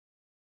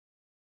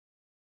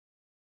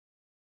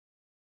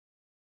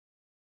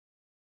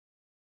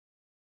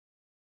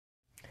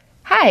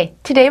Hi,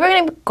 today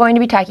we're going to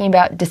be talking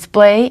about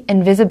display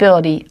and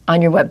visibility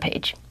on your web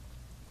page.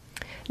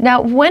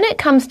 Now, when it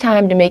comes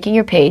time to making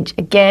your page,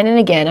 again and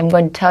again, I'm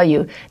going to tell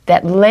you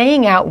that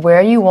laying out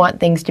where you want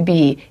things to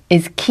be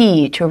is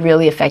key to a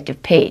really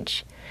effective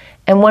page.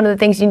 And one of the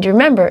things you need to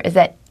remember is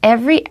that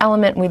every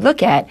element we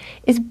look at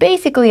is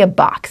basically a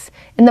box.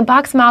 And the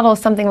box model is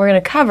something we're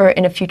going to cover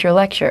in a future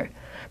lecture.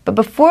 But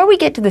before we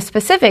get to the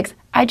specifics,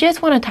 I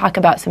just want to talk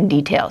about some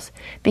details,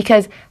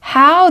 because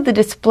how the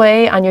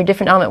display on your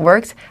different element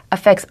works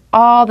affects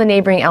all the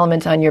neighboring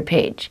elements on your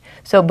page.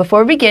 So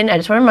before we begin, I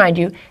just want to remind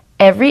you,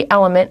 every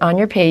element on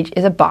your page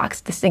is a box,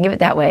 just think of it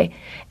that way,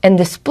 and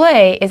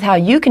display is how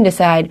you can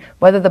decide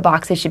whether the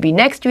boxes should be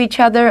next to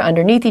each other,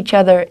 underneath each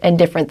other, and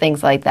different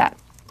things like that.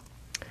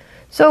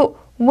 So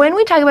when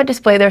we talk about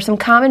display, there are some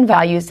common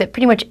values that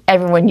pretty much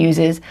everyone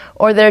uses,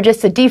 or they're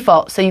just the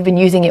default, so you've been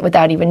using it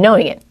without even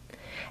knowing it.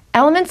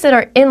 Elements that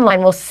are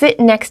inline will sit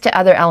next to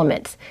other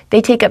elements.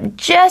 They take up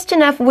just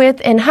enough width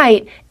and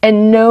height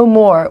and no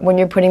more when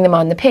you're putting them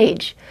on the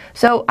page.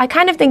 So I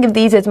kind of think of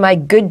these as my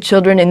good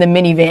children in the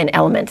minivan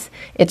elements.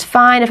 It's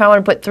fine if I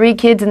want to put 3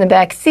 kids in the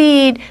back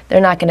seat. They're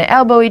not going to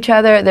elbow each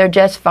other. They're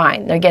just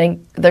fine. They're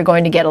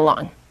going to get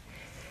along.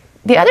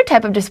 The other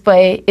type of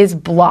display is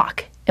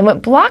block. And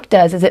what block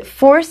does is it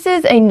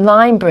forces a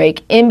line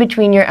break in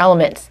between your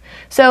elements.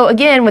 So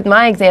again, with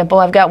my example,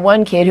 I've got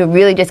one kid who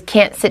really just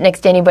can't sit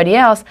next to anybody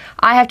else.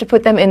 I have to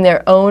put them in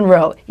their own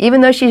row.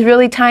 Even though she's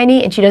really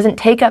tiny and she doesn't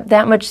take up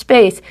that much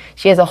space,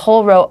 she has a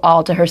whole row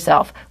all to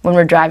herself when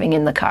we're driving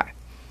in the car.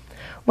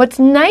 What's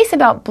nice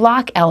about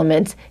block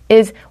elements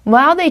is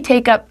while they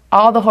take up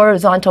all the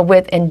horizontal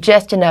width and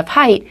just enough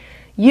height,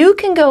 you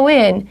can go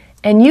in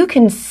and you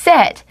can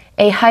set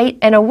a height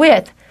and a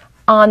width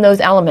on those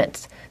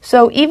elements.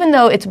 So even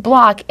though it's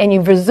block and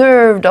you've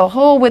reserved a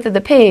whole width of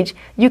the page,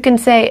 you can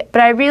say,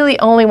 but I really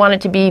only want it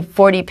to be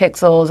 40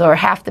 pixels or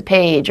half the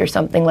page or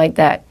something like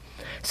that.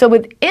 So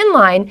with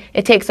inline,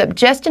 it takes up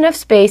just enough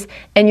space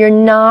and you're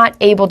not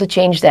able to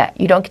change that.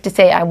 You don't get to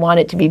say, I want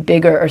it to be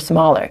bigger or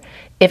smaller.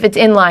 If it's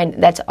inline,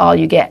 that's all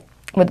you get.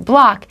 With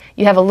block,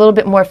 you have a little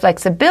bit more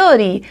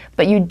flexibility,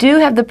 but you do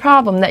have the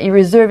problem that you're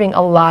reserving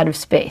a lot of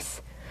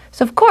space.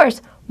 So of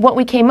course, what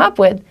we came up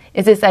with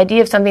is this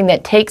idea of something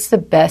that takes the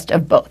best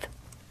of both.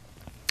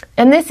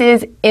 And this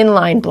is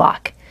inline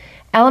block.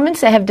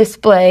 Elements that have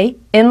display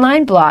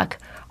inline block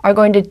are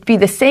going to be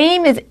the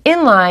same as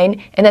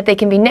inline in that they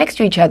can be next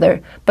to each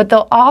other, but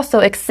they'll also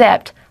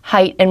accept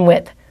height and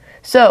width.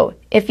 So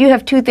if you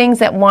have 2 things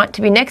that want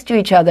to be next to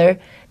each other,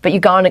 but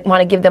you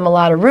want to give them a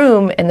lot of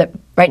room and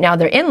right now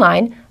they're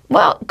inline,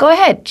 well, go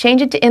ahead,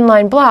 change it to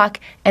inline block,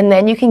 and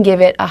then you can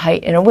give it a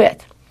height and a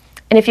width.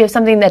 And if you have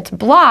something that's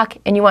block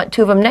and you want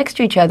 2 of them next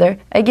to each other,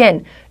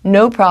 again,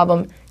 no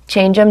problem.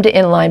 Change them to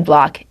inline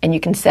block and you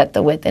can set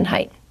the width and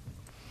height.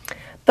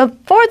 The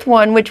fourth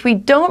one, which we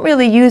don't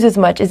really use as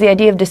much, is the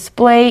idea of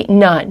display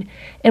none.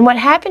 And what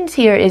happens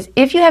here is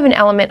if you have an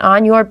element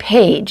on your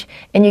page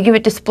and you give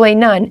it display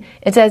none,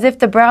 it's as if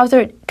the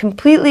browser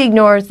completely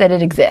ignores that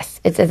it exists.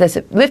 It's as if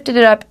it lifted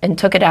it up and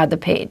took it out of the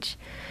page.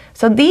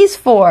 So these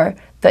 4,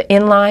 the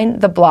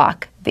inline, the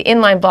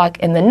inline block,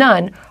 and the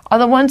none, are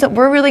the ones that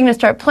we're really going to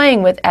start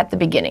playing with at the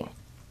beginning.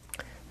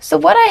 So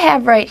what I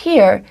have right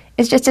here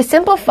is just a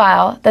simple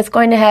file that's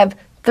going to have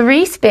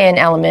 3 span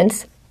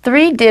elements,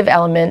 3 div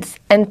elements,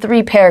 and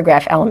 3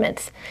 paragraph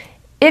elements.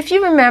 If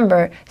you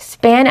remember,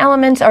 span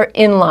elements are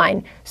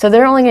inline, so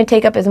they're only going to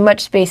take up as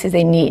much space as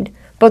they need.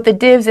 Both the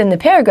divs and the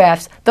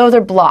paragraphs, those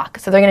are block,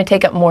 so they're going to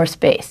take up more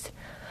space.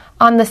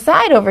 On the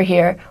side over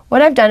here,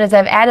 what I've done is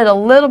I've added a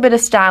little bit of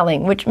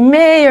styling, which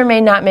may or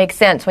may not make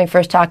sense when we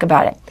first talk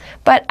about it.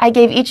 But I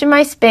gave each of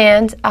my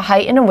spans a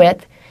height and a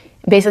width,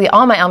 basically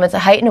all my elements a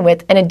height and a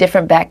width and a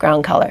different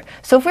background color.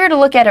 So if we were to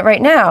look at it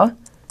right now,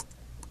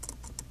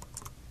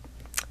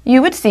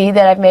 you would see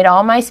that I've made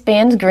all my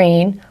spans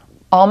green,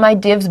 all my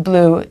divs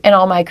blue, and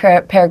all my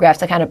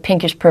paragraphs a kind of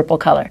pinkish purple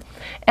color.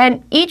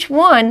 And each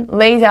one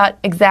lays out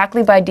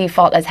exactly by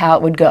default as how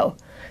it would go.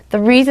 The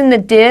reason the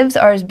divs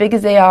are as big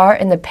as they are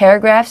and the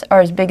paragraphs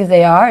are as big as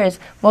they are is,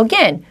 well,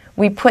 again,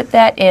 we put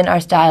that in our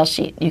style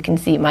sheet. You can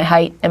see my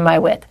height and my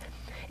width.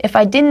 If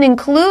I didn't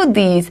include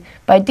these,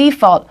 by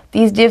default,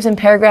 these divs and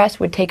paragraphs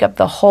would take up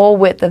the whole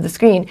width of the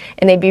screen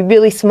and they'd be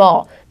really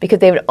small because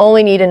they would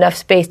only need enough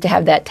space to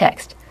have that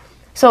text.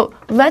 So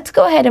let's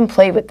go ahead and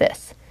play with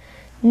this.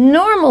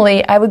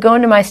 Normally, I would go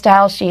into my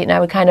style sheet and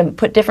I would kind of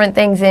put different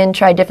things in,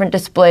 try different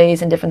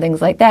displays and different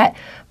things like that.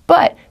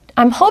 But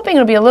I'm hoping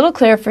it'll be a little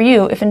clearer for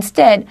you if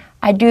instead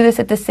I do this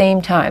at the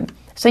same time.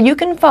 So you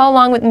can follow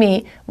along with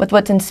me with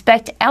what's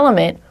inspect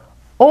element,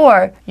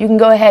 or you can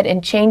go ahead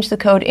and change the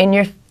code in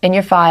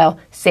your file,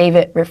 save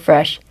it,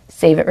 refresh,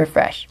 save it,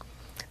 refresh.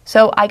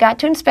 So I got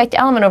to inspect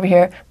element over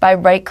here by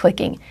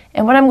right-clicking.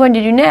 And what I'm going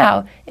to do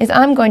now is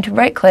I'm going to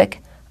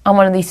right-click on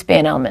one of these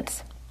span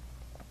elements.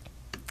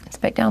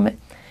 Inspect element,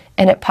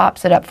 and it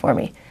pops it up for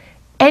me.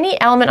 Any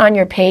element on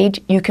your page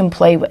you can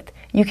play with.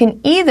 You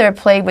can either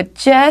play with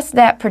just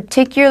that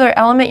particular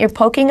element you're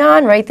poking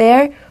on right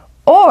there,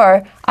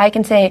 or I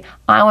can say,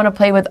 I want to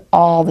play with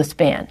all the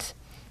spans.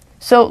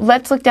 So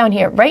let's look down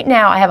here. Right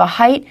now I have a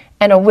height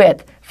and a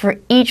width for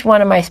each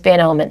one of my span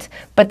elements,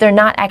 but they're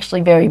not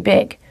actually very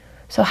big.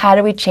 So how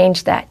do we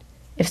change that?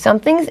 If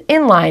something's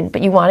inline,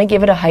 but you want to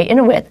give it a height and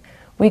a width,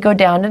 we go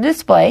down to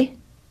display.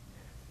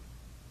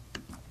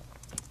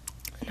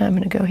 And I'm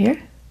going to go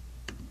here.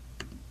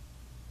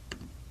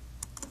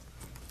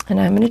 And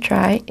I'm going to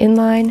try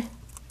inline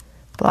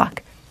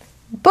block.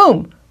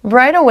 Boom!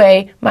 Right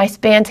away, my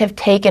spans have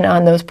taken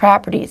on those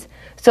properties.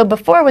 So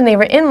before, when they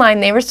were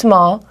inline, they were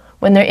small.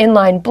 When they're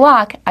inline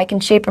block, I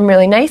can shape them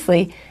really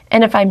nicely.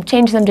 And if I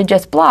change them to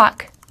just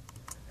block,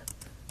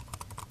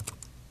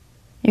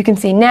 you can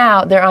see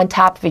now they're on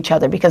top of each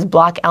other because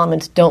block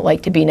elements don't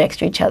like to be next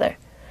to each other.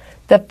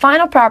 The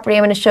final property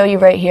I'm going to show you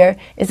right here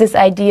is this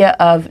idea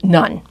of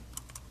none.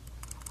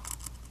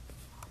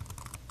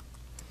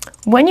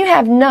 When you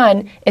have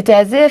none, it's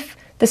as if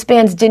the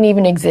spans didn't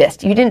even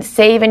exist. You didn't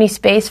save any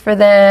space for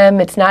them.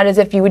 It's not as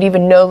if you would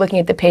even know looking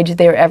at the page that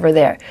they were ever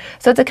there.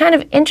 So it's a kind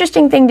of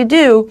interesting thing to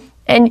do,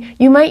 and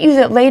you might use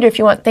it later if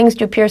you want things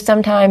to appear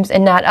sometimes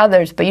and not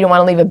others, but you don't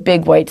want to leave a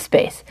big white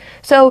space.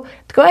 So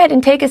go ahead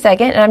and take a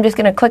second, and I'm just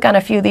going to click on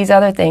a few of these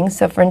other things.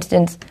 So for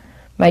instance,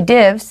 my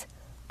divs,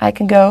 I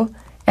can go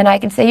and I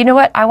can say, you know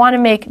what, I want to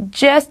make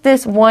just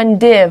this one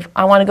div.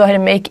 I want to go ahead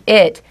and make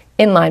it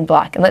inline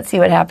block, and let's see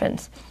what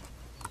happens.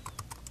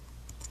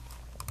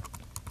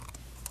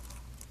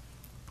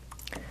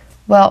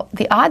 Well,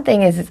 the odd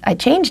thing is I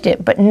changed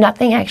it, but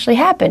nothing actually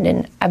happened,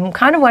 and I'm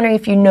kind of wondering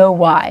if you know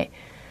why.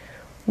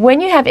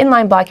 When you have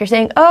inline block, you're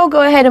saying, oh,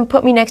 go ahead and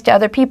put me next to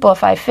other people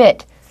if I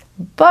fit.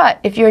 But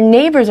if your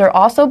neighbors are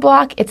also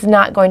block, it's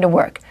not going to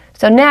work.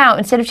 So now,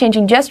 instead of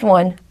changing just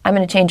one, I'm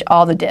going to change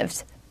all the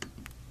divs.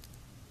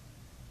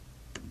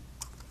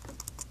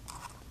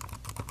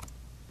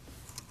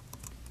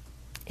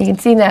 You can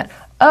see that,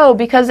 oh,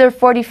 because they're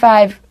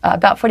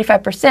about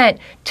 45%,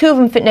 two of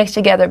them fit next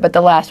together, but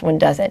the last one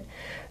doesn't.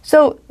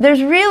 So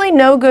there's really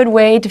no good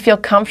way to feel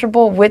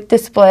comfortable with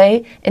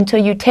display until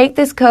you take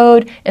this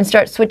code and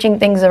start switching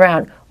things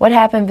around. What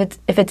happens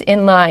if it's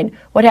inline?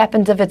 What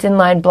happens if it's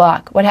inline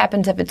block? What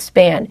happens if it's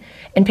span?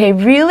 And pay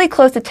really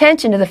close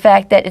attention to the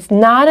fact that it's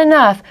not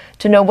enough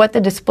to know what the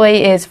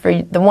display is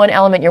for the one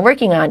element you're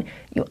working on.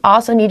 You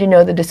also need to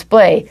know the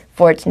display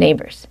for its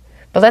neighbors.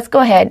 But let's go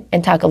ahead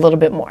and talk a little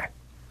bit more.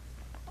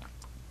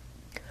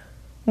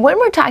 When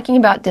we're talking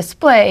about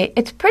display,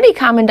 it's pretty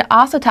common to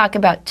also talk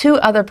about two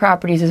other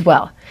properties as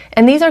well,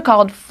 and these are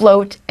called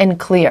float and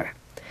clear.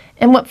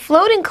 And what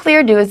float and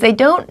clear do is they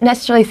don't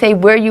necessarily say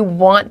where you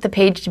want the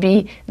page to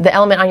be, the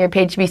element on your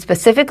page to be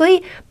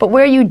specifically, but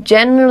where you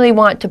generally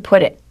want to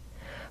put it.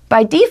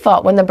 By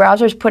default, when the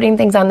browser is putting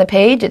things on the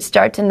page, it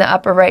starts in the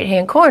upper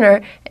left-hand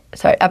corner,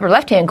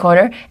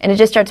 and it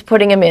just starts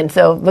putting them in.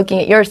 So looking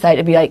at your site,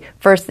 it'd be like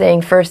first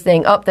thing,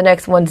 oh, the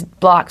next one's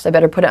blocked, so I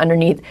better put it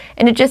underneath.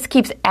 And it just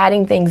keeps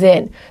adding things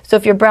in. So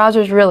if your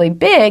browser's really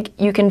big,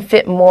 you can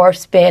fit more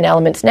span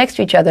elements next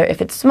to each other.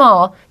 If it's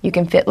small, you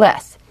can fit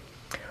less.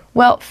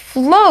 Well,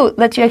 float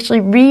lets you actually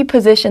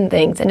reposition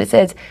things, and it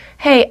says,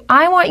 hey,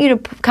 I want you to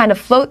kind of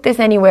float this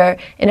anywhere,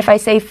 and if I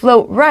say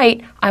float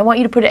right, I want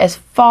you to put it as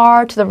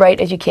far to the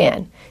right as you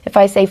can. If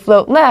I say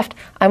float left,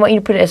 I want you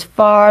to put it as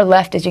far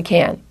left as you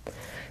can.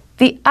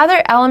 The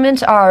other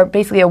elements are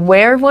basically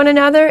aware of one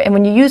another, and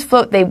when you use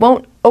float, they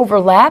won't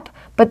overlap,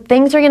 but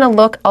things are going to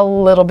look a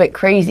little bit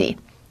crazy.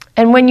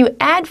 And when you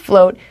add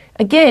float,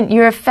 again,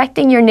 you're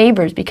affecting your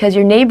neighbors because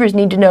your neighbors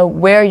need to know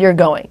where you're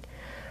going.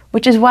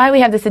 Which is why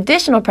we have this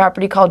additional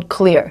property called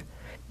clear.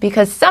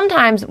 Because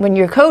sometimes when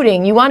you're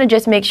coding, you want to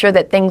just make sure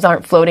that things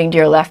aren't floating to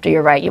your left or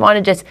your right. You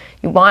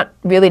want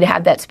really to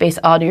have that space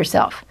all to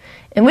yourself.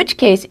 In which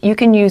case, you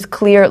can use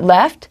clear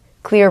left,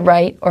 clear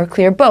right, or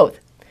clear both.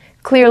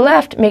 Clear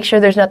left makes sure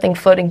there's nothing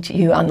floating to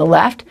you on the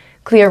left.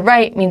 Clear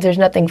right means there's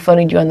nothing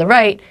floating to you on the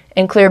right.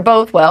 And clear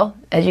both, well,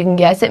 as you can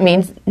guess, it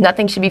means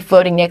nothing should be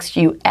floating next to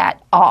you at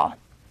all.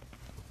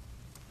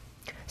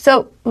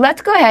 So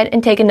let's go ahead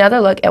and take another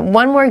look at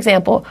one more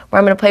example where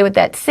I'm going to play with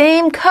that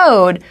same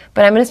code,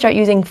 but I'm going to start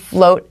using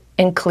float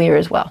and clear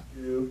as well.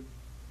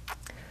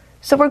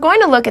 So we're going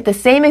to look at the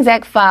same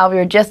exact file we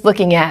were just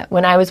looking at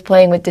when I was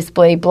playing with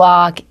display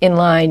block,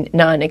 inline,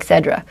 none,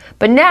 etc.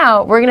 But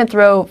now we're going to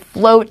throw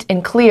float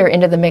and clear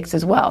into the mix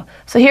as well.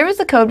 So here is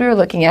the code we were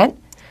looking at,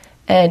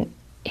 and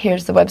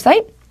here's the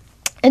website.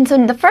 And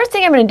so the first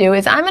thing I'm going to do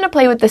is I'm going to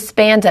play with the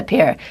spans up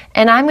here,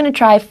 and I'm going to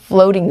try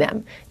floating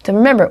them. So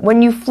remember,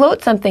 when you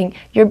float something,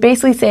 you're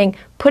basically saying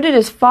put it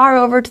as far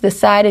over to the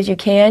side as you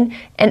can,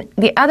 and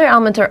the other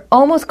elements are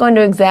almost going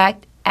to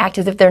act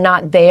as if they're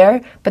not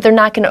there, but they're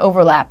not going to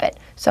overlap it.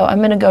 So I'm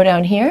going to go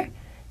down here,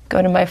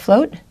 go to my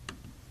float,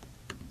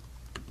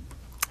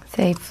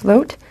 say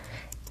float.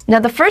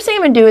 Now the first thing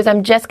I'm going to do is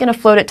I'm just going to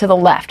float it to the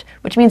left,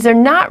 which means they're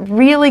not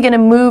really going to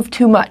move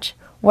too much.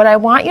 What I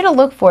want you to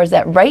look for is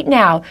that right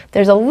now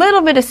there's a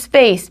little bit of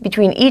space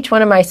between each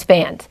one of my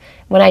spans.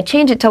 When I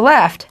change it to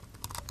left,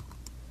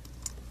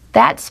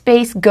 that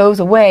space goes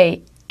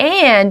away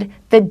and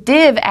the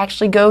div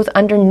actually goes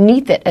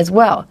underneath it as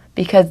well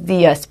because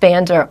the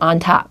spans are on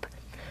top.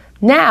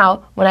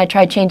 Now, when I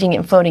try changing it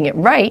and floating it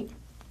right,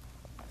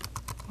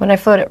 when I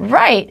float it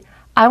right,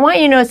 I want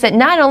you to notice that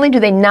not only do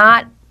they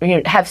not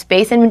have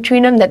space in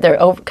between them, that they're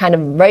kind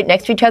of right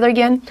next to each other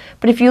again,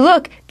 but if you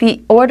look,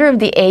 the order of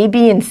the A,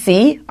 B, and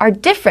C are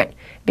different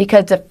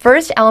because the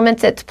first element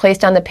that's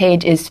placed on the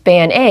page is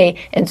span A,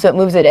 and so it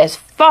moves it as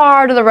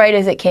far to the right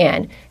as it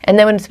can. And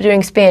then when it's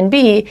doing span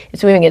B,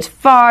 it's moving as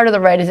far to the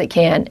right as it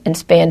can, and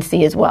span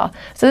C as well.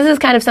 So this is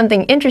kind of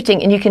something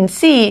interesting, and you can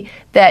see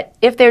that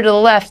if they're to the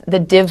left, the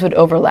divs would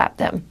overlap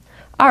them.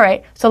 All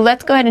right, so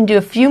let's go ahead and do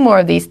a few more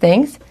of these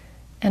things,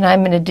 and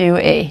I'm going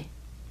to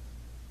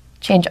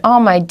change all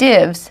my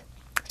divs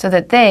so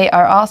that they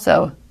are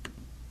also,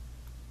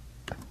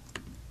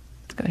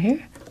 let's go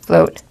here,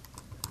 float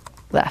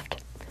left.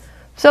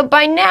 So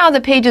by now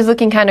the page is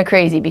looking kind of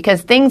crazy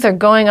because things are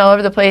going all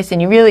over the place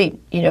and you really,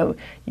 you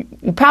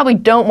probably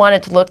don't want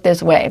it to look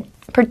this way,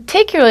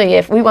 particularly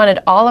if we wanted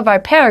all of our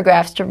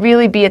paragraphs to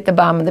really be at the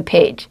bottom of the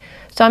page.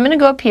 So I'm going to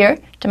go up here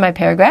to my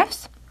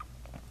paragraphs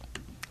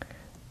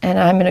and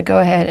I'm going to go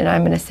ahead and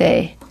I'm going to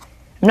say,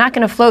 I'm not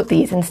going to float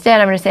these. Instead,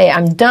 I'm going to say,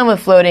 I'm done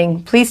with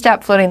floating. Please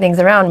stop floating things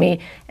around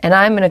me. And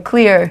I'm going to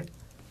clear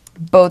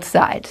both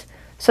sides.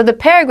 So the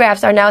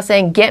paragraphs are now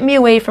saying, get me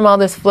away from all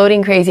this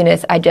floating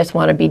craziness. I just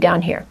want to be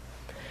down here.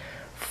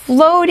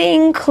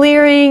 Floating,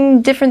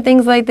 clearing, different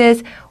things like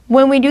this.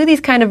 When we do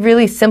these kind of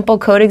really simple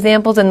code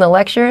examples in the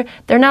lecture,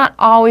 they're not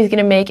always going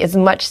to make as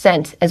much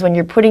sense as when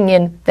you're putting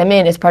them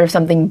in as part of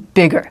something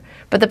bigger.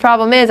 But the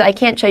problem is, I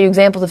can't show you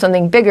examples of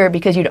something bigger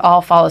because you'd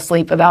all fall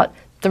asleep about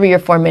 3 or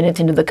 4 minutes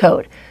into the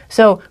code.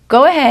 So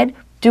go ahead,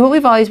 do what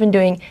we've always been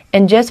doing,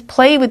 and just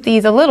play with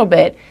these a little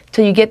bit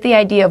till you get the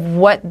idea of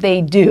what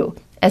they do.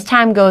 As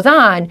time goes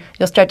on,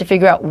 you'll start to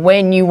figure out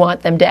when you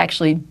want them to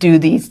actually do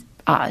these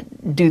kind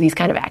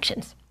of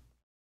actions.